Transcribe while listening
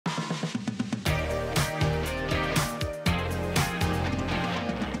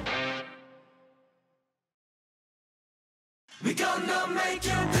We gonna make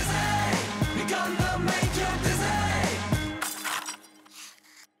you dizzy. We gonna make you dizzy.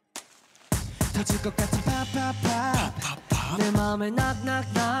 터질 것 같은 파파파 내 맘에 knock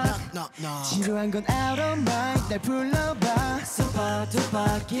지루한 건 out of mind 날 불러봐 super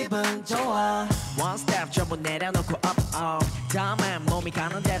duper 기분 좋아 One step 전부 내려놓고 up up 다음엔 몸이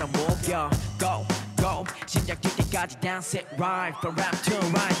가는 대로 목여 go go 심장 뛸 때까지 dance it right from rap to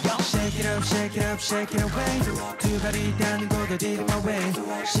right yo shake it up shake it up shake it away 두 발이 닿는 곳 어디든 away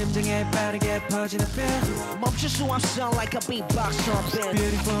심장에 빠르게 퍼지는 feel 멈출 수 없어 like a beatbox trumpet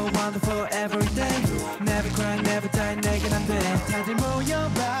beautiful wonderful every day never cry never die 내겐 안돼 다들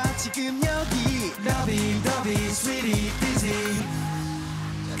모여봐 지금 여기 lovey dovey sweetie busy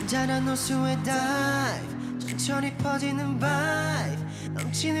잔잔한 호수에 dive 천천히 퍼지는 vibe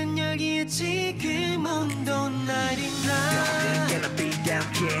넘치는 열기에 지금 온도는 99 Gonna be down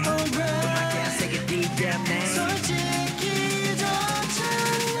here Alright I can't say it deep down there 솔직히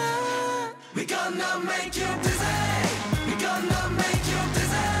좋잖아 We gonna make you dizzy We gonna make you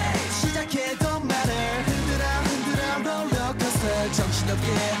dizzy 시작해도 말해 흔들어 롤러코스터 정신없게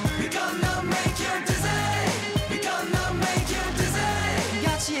We gonna make you dizzy We gonna make you dizzy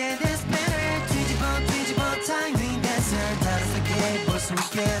같이 해 this better 뒤집어 timing dancer 다른 세계 볼 수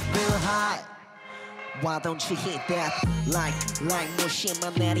있게 feel high Why don't you hit that like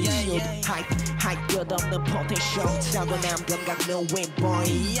무심한 attitude hype 끝없는 potential 타고난 감각 no win boy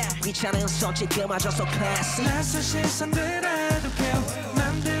귀찮은 손짓들마저서 classy 낯선 시선들에도 kill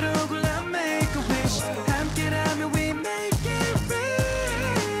맘대로 골라 make a wish 함께라면 we make it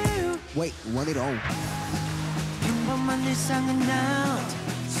real Wait, want it all 평범한 일상은 out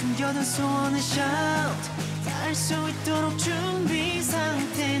숨겨둔 소원은 shout 닿을 수 있도록 준비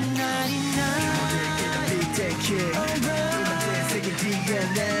상태 날이 나 Take it 음악에 새긴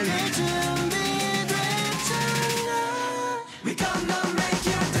DNA 내 준비됐잖아 We gonna make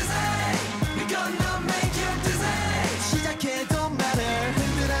you dizzy We gonna make you dizzy 시작해도 말해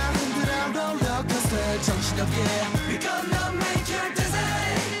흔들어 롤러코스터 정신없게 We gonna make you dizzy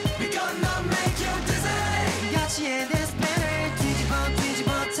We gonna make you dizzy 같이 해 this better 뒤집어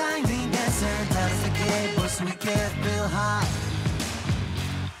timing dancer 다른 세계 볼 수 있게 feel high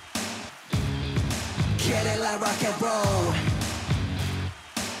Get it like rock and roll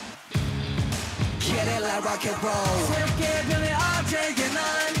Get it like rock and roll 새롭게 변해 어제의 난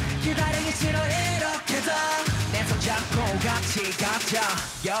기다리기 싫어 이렇게 다내 손 잡고 같이 가자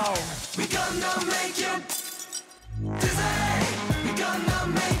Yo We gonna make you dizzy We gonna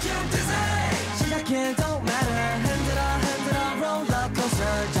make you dizzy 시작해도 말해 흔들어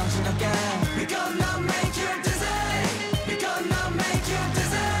롤러코스터 정신없게 We gonna make you dizzy We gonna make you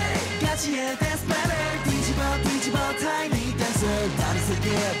dizzy 같이 해 dance better 뒤집어 tiny dancer 다른 세계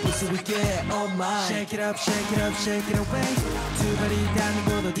볼 수 있게 oh my Shake it up shake it away 두 발이 닿는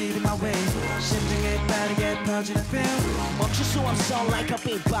곳 어디든 my way 심장에 빠르게 퍼지는 feel 멈출 수 없어 like a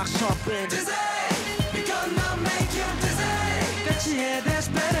beatbox trumpet Dizzy We gonna make you dizzy 같이 해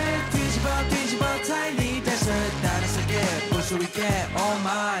dance better 뒤집어 tiny dancer 다른 세계 볼 수 있게 oh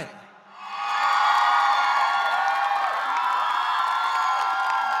my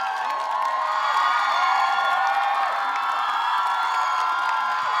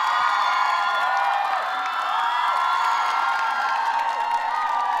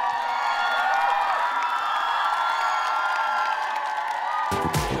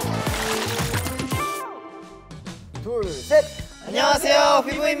셋! 안녕하세요,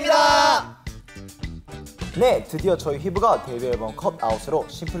 휘브입니다. 네, 드디어 저희 휘브가 데뷔 앨범 컷아웃으로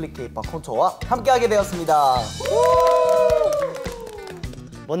심플리 케이팝 콘서트와 함께하게 되었습니다.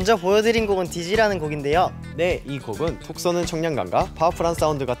 먼저 보여드린 곡은 디지라는 곡인데요. 네, 이 곡은 톡 쏘는 청량감과 파워풀한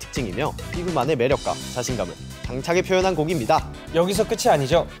사운드가 특징이며 휘브만의 매력과 자신감을 당차게 표현한 곡입니다. 여기서 끝이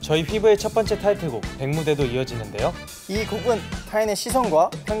아니죠. 저희 휘브의 첫 번째 타이틀곡 백무대도 이어지는데요. 이 곡은 타인의 시선과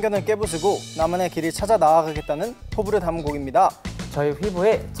편견을 깨부수고 나만의 길을 찾아 나아가겠다는 포부를 담은 곡입니다. 저희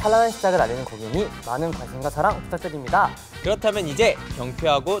휘브의 찬란한 시작을 알리는 곡이니 많은 관심과 사랑 부탁드립니다. 그렇다면 이제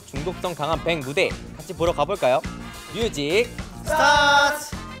경쾌하고 중독성 강한 백무대 같이 보러 가볼까요? 뮤직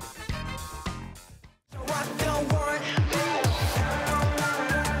스타트!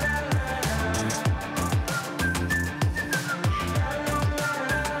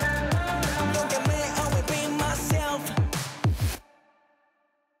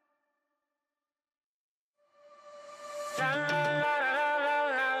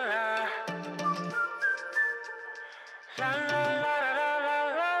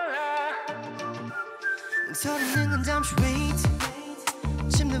 서리는 건 잠시 wait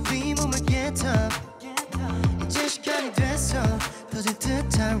침대 위 몸을 get up 이제 시간이 됐어 터질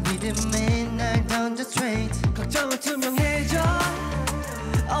듯한 리듬에 날 던져 straight 걱정을 투명해져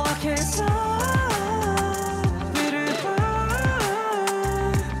시작해서 위를 봐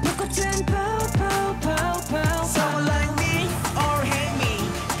불꽃은 pow. Someone like me or hate me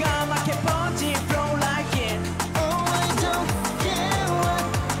까맣게 번지 flow like it. Oh, I don't care what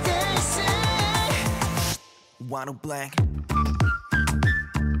they say. Wanna black.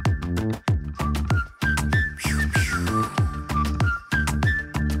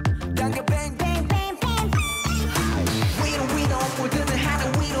 당겨 bang bang bang bang. 위로 모든 걸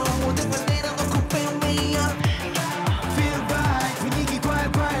하는 위로 모든 걸 내려놓고 bang me up. Feel right 분위기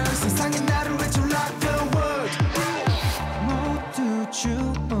콸콸 세상에 나를 외쳐 rock the world. 모두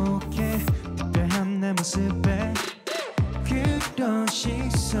축복해 특별한 내 모습에 그런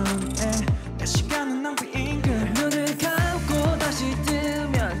시선에 내 시간은 낭비인 걸. 눈을 감고 다시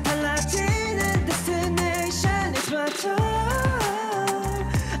뜨면 달라지는 destination. It's my time.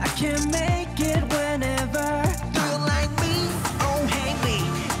 I can make it whenever. Do you like me or hate me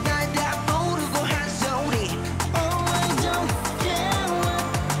날 다 모르고 한 소리. Oh, I don't care what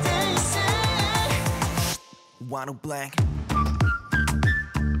they say. Wanna black.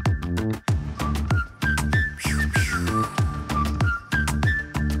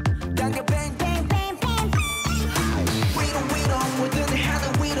 당겨 bang bang bang bang. 위로 모든 걸 하는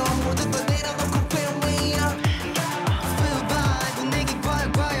위로 모든 걸 내려놓고 bang me up. Feel vibe 분위기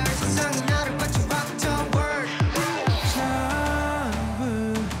콸콸 세상이 나를 받쳐 rock the world. 전부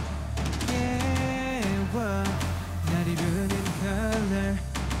깨워 날 이루는 color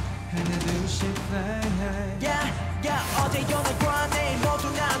하나 둘씩 fly high. Yeah, 어제 연애